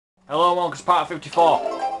Hello, Monk, part 54.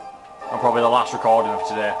 And probably the last recording of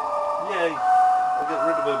today. Yay! I'll get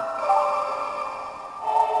rid of him.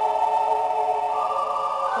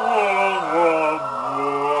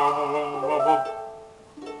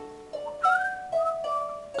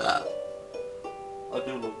 I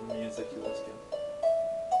do love the music in this game.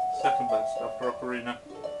 Second best after Ocarina.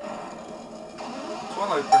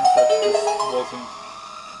 Twilight Princess just wasn't...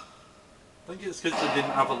 I think it's because they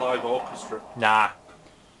didn't have a live orchestra. Nah.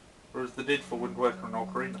 Whereas they did for Windwaker and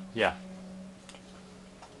Ocarina. Yeah.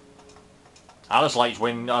 I just liked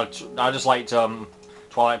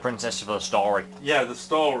Twilight Princess for the story. Yeah, the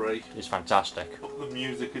story. It's fantastic. But the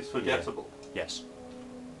music is forgettable. Yeah. Yes.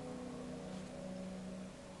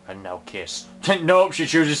 And now kiss. Nope, she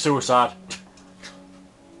chooses suicide.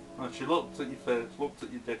 And she looked at your face, looked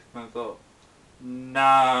at your dick, and I thought,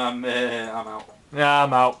 nah, mate, I'm out. Nah,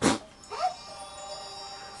 I'm out.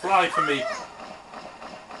 Fly for me.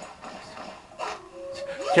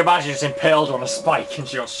 Can you imagine it's impaled on a spike and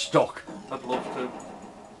she got stuck? I'd love to.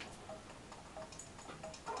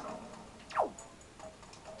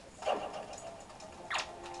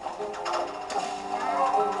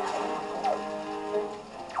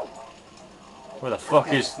 Where the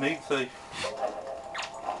fuck is... Sneak thief.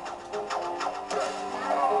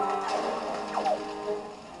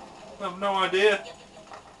 I have no idea.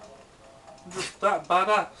 I'm just that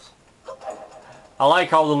badass. I like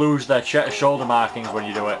how they lose their shoulder markings when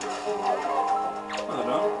you do it. I don't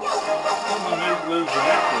know. Some of them lose the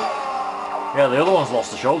necklace. Yeah, the other ones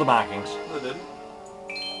lost the shoulder markings. They didn't.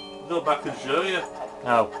 Go back and show you.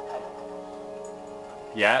 Oh.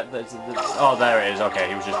 Yeah, oh there it is, okay,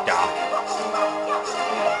 he was just dark.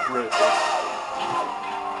 Racist.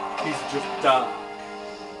 He's just dark.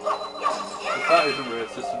 If that isn't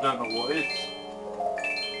racist, I don't know what is.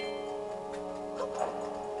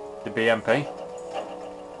 The BMP?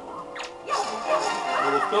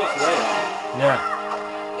 Well, of course they are. Yeah.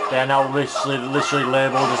 They are now literally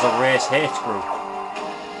labelled as a race hate group.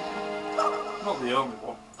 Not the only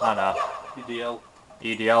one. I know. EDL.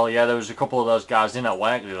 EDL, yeah, there was a couple of those guys in at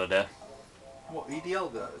work the other day. What, EDL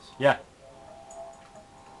guys? Yeah.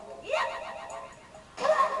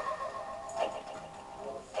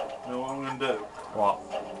 You know what I'm gonna do? What?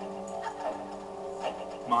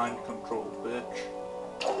 Mind control, bitch.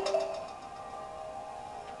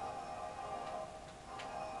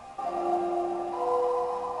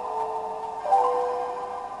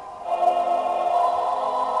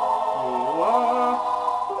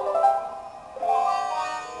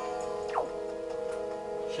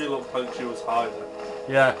 She looked like she was high then.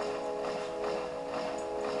 Yeah.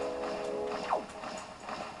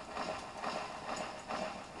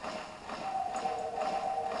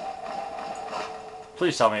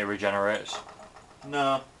 Please tell me it regenerates.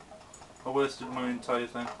 No. I wasted my entire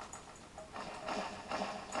thing.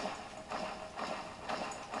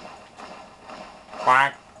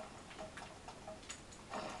 Quack.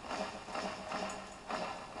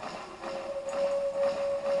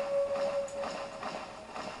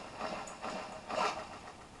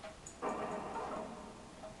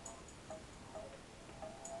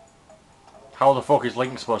 How the fuck is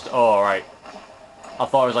Link supposed to... Oh, right. I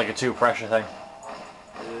thought it was like a two pressure thing.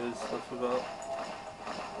 It is, I forgot.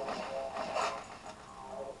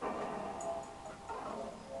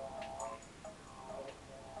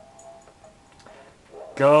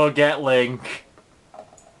 Go get Link.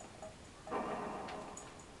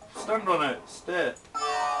 Stand on it, stay.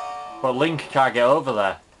 But Link can't get over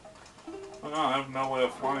there. Oh, no, I have no way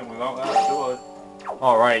of flying without that, do I?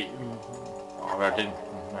 Alright. Oh, I didn't...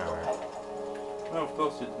 Alright. No, of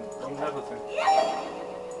course you didn't. You never think.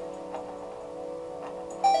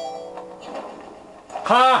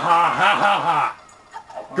 Ha ha ha ha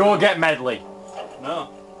ha! Go get Medley. No.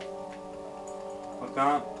 I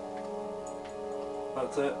can't.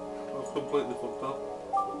 That's it. I've completely fucked up.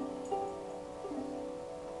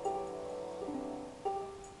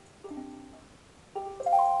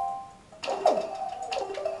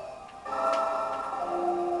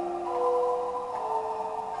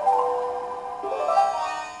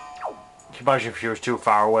 Can you imagine if she was too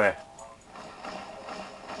far away?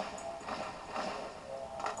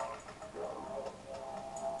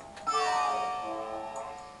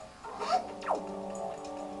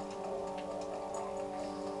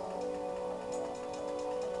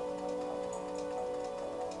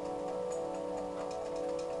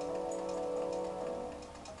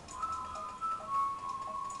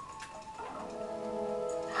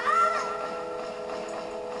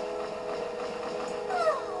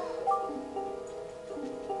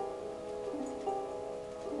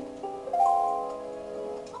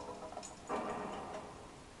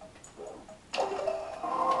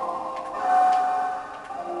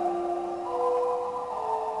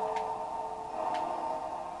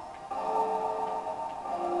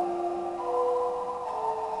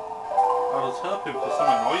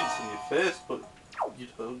 comments in your face, but you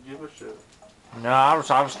don't give a shit. No, I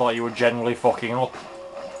just thought you were generally fucking up.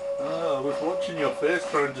 I was watching your face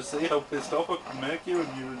trying to see how pissed off I could make you,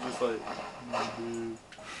 and you were just like, no.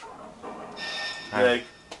 Leg.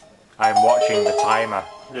 I'm watching the timer.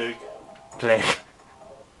 Leg. Click.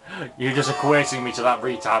 You're just equating me to that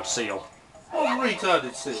retard seal. What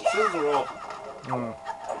retarded seals? Seals are awful.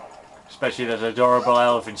 Especially that adorable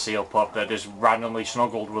elephant seal pup that just randomly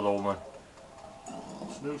snuggled with a woman.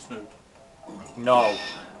 Snoot. No.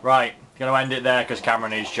 Right, gonna end it there because camera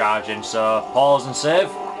needs charging, so pause and save.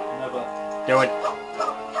 Never. Do it.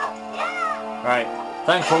 Right,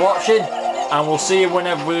 thanks for watching, and we'll see you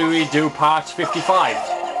whenever we do part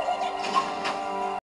 55.